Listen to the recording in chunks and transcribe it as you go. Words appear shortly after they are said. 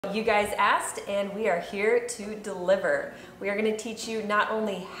you guys asked, and we are here to deliver. We are going to teach you not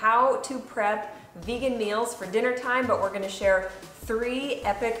only how to prep vegan meals for dinner time, but we're going to share 3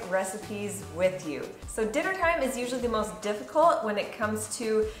 epic recipes with you. So dinner time is usually the most difficult when it comes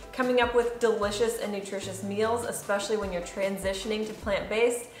to coming up with delicious and nutritious meals, especially when you're transitioning to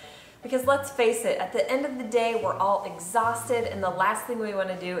plant-based. Because let's face it, at the end of the day, we're all exhausted, and the last thing we want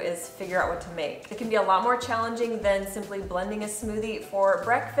to do is figure out what to make. It can be a lot more challenging than simply blending a smoothie for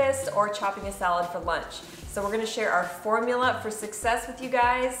breakfast or chopping a salad for lunch. So we're going to share our formula for success with you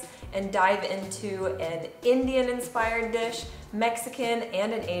guys and dive into an Indian-inspired dish, Mexican,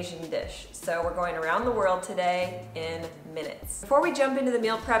 and an Asian dish. So we're going around the world today in minutes. Before we jump into the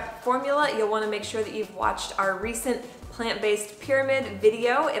meal prep formula, you'll want to make sure that you've watched our recent plant-based pyramid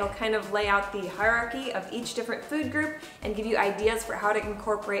video. It'll kind of lay out the hierarchy of each different food group and give you ideas for how to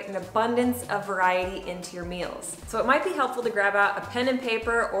incorporate an abundance of variety into your meals. So it might be helpful to grab out a pen and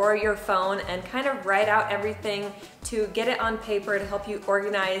paper or your phone and kind of write out everything to get it on paper to help you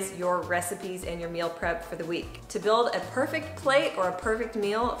organize your recipes and your meal prep for the week. To build a perfect plate or a perfect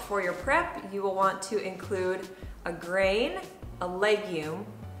meal for your prep, you will want to include a grain, a legume,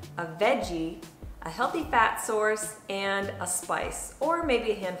 a veggie, a healthy fat source, and a spice, or maybe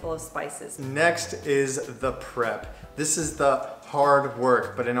a handful of spices. Next is the prep. This is the hard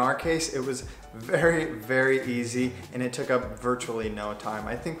work, but in our case, it was very easy, and it took up virtually no time.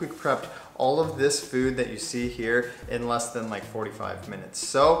 I think we prepped all of this food that you see here in less than like 45 minutes.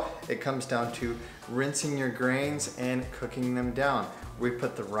 So it comes down to rinsing your grains and cooking them down. We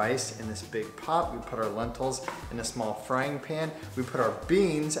put the rice in this big pot, we put our lentils in a small frying pan, we put our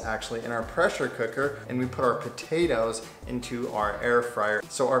beans actually in our pressure cooker, and we put our potatoes into our air fryer.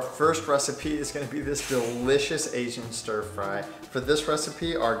 So our first recipe is gonna be this delicious Asian stir fry. For this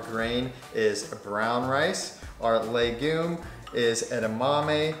recipe, our grain is brown rice, our legume is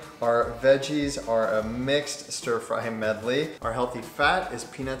edamame, our veggies are a mixed stir-fry medley, our healthy fat is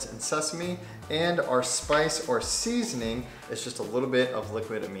peanuts and sesame, and our spice or seasoning is just a little bit of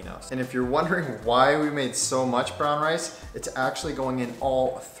liquid aminos. And if you're wondering why we made so much brown rice, it's actually going in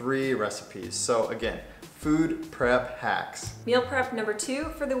all 3 recipes. So again, food prep hacks. Meal prep number 2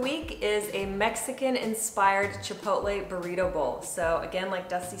 for the week is a Mexican-inspired chipotle burrito bowl. So again, like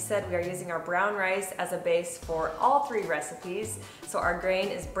Dusty said, we are using our brown rice as a base for all 3 recipes. So our grain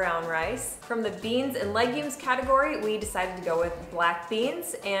is brown rice. From the beans and legumes category, we decided to go with black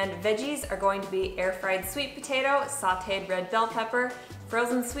beans, and veggies are going to be air-fried sweet potato, sauteed red bell pepper,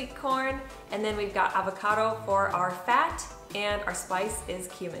 frozen sweet corn, and then we've got avocado for our fat, and our spice is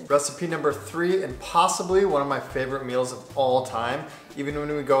cumin. Recipe number 3, and possibly one of my favorite meals of all time, even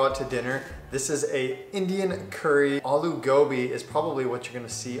when we go out to dinner. This is a Indian curry. Aloo gobi is probably what you're gonna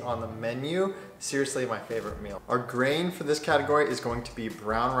see on the menu. Seriously, my favorite meal. Our grain for this category is going to be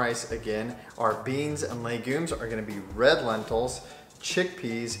brown rice again. Our beans and legumes are gonna be red lentils,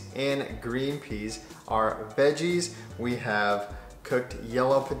 chickpeas, and green peas. Our veggies, we have cooked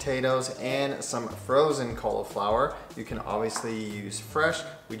yellow potatoes and some frozen cauliflower. You can obviously use fresh.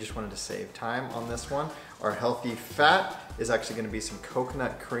 We just wanted to save time on this one. Our healthy fat is actually going to be some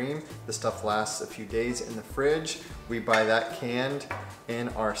coconut cream. This stuff lasts a few days in the fridge. We buy that canned. And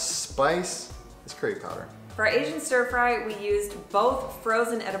our spice is curry powder. For our Asian stir fry, we used both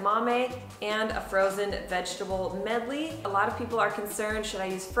frozen edamame and a frozen vegetable medley. A lot of people are concerned, should I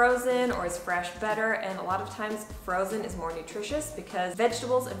use frozen or is fresh better? And a lot of times frozen is more nutritious because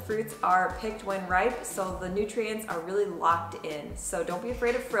vegetables and fruits are picked when ripe, so the nutrients are really locked in. So don't be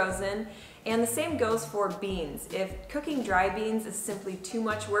afraid of frozen. And the same goes for beans. If cooking dry beans is simply too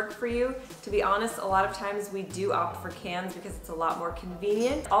much work for you, to be honest, a lot of times we do opt for cans because it's a lot more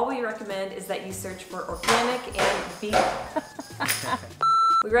convenient. All we recommend is that you search for organic and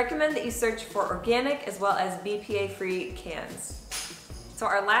We recommend that you search for organic as well as BPA-free cans. So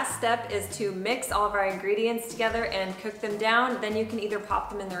our last step is to mix all of our ingredients together and cook them down. Then you can either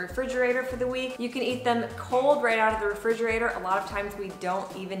pop them in the refrigerator for the week. You can eat them cold right out of the refrigerator. A lot of times we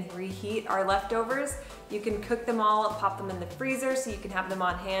don't even reheat our leftovers. You can cook them all, pop them in the freezer so you can have them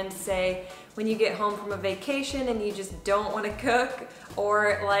on hand, say, when you get home from a vacation and you just don't want to cook,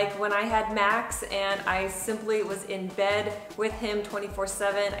 or like when I had Max and I simply was in bed with him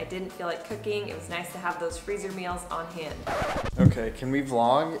 24/7. I didn't feel like cooking. It was nice to have those freezer meals on hand. Okay, can we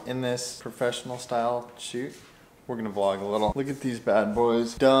vlog in this professional style shoot? We're gonna vlog a little. Look at these bad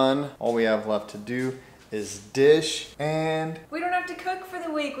boys. Done. All we have left to do is dish, and we don't have to cook for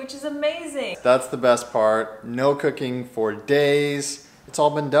the week, which is amazing. That's the best part. No cooking for days. It's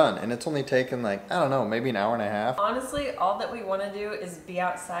all been done, and it's only taken like, I don't know, maybe an hour and a half. Honestly, all that we want to do is be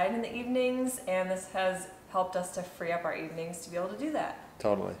outside in the evenings, and this has helped us to free up our evenings to be able to do that.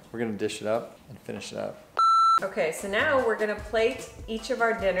 Totally. We're gonna dish it up and finish it up. Okay, so now we're gonna plate each of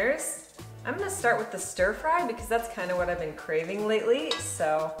our dinners. I'm gonna start with the stir fry because that's kind of what I've been craving lately.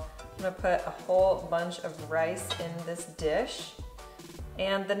 So I'm gonna put a whole bunch of rice in this dish.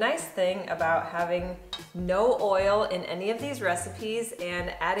 And the nice thing about having no oil in any of these recipes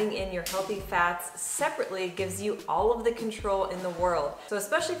and adding in your healthy fats separately gives you all of the control in the world. So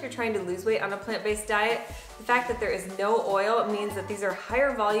especially if you're trying to lose weight on a plant-based diet, the fact that there is no oil means that these are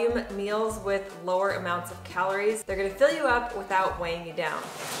higher volume meals with lower amounts of calories. They're gonna fill you up without weighing you down.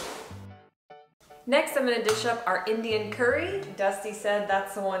 Next, I'm gonna dish up our Indian curry. Dusty said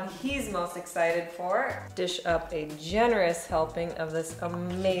that's the one he's most excited for. Dish up a generous helping of this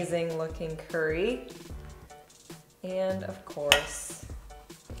amazing looking curry. And of course,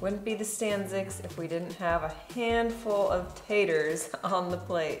 wouldn't be the Stanziks if we didn't have a handful of taters on the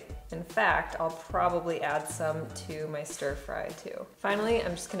plate. In fact, I'll probably add some to my stir fry too. Finally,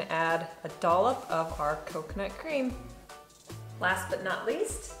 I'm just gonna add a dollop of our coconut cream. Last but not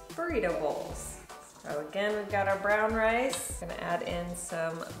least, burrito bowls. So again, we've got our brown rice. Gonna add in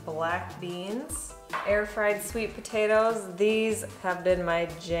some black beans. Air fried sweet potatoes. These have been my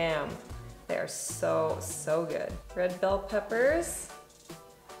jam. They are so, so good. Red bell peppers.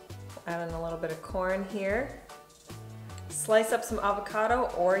 Add in a little bit of corn here. Slice up some avocado,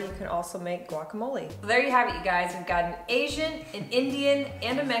 or you can also make guacamole. So there you have it, you guys. We've got an Asian, an Indian,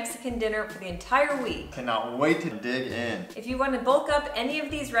 and a Mexican dinner for the entire week. Cannot wait to dig in. If you want to bulk up any of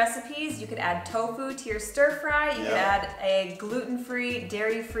these recipes, you could add tofu to your stir fry. You could add a gluten-free,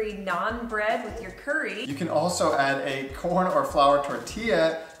 dairy-free naan bread with your curry. You can also add a corn or flour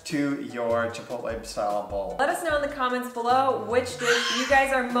tortilla to your Chipotle style bowl. Let us know in the comments below which dish you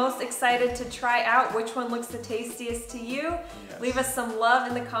guys are most excited to try out, which one looks the tastiest to you. Yes. Leave us some love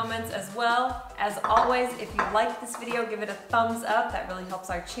in the comments as well. As always, if you like this video, give it a thumbs up. That really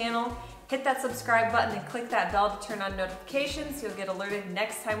helps our channel. Hit that subscribe button and click that bell to turn on notifications so you'll get alerted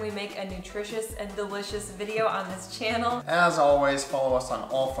next time we make a nutritious and delicious video on this channel. As always, follow us on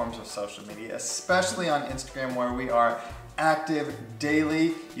all forms of social media, especially on Instagram, where we are active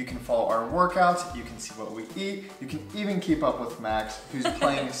daily. You can follow our workouts, you can see what we eat, you can even keep up with Max, who's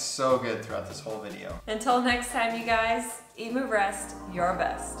playing so good throughout this whole video. Until next time, you guys, eat, move, rest, your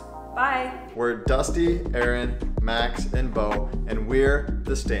best. Bye. We're Dusty, Aaron, Max, and Bo, and we're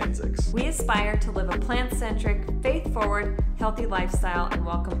the Stanziks. We aspire to live a plant-centric, faith-forward, healthy lifestyle and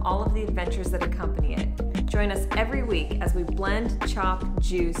welcome all of the adventures that accompany it. Join us every week as we blend, chop,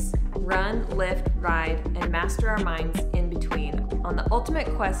 juice, run, lift, ride, and master our minds in between on the ultimate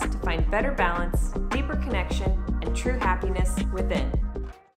quest to find better balance, deeper connection, and true happiness within.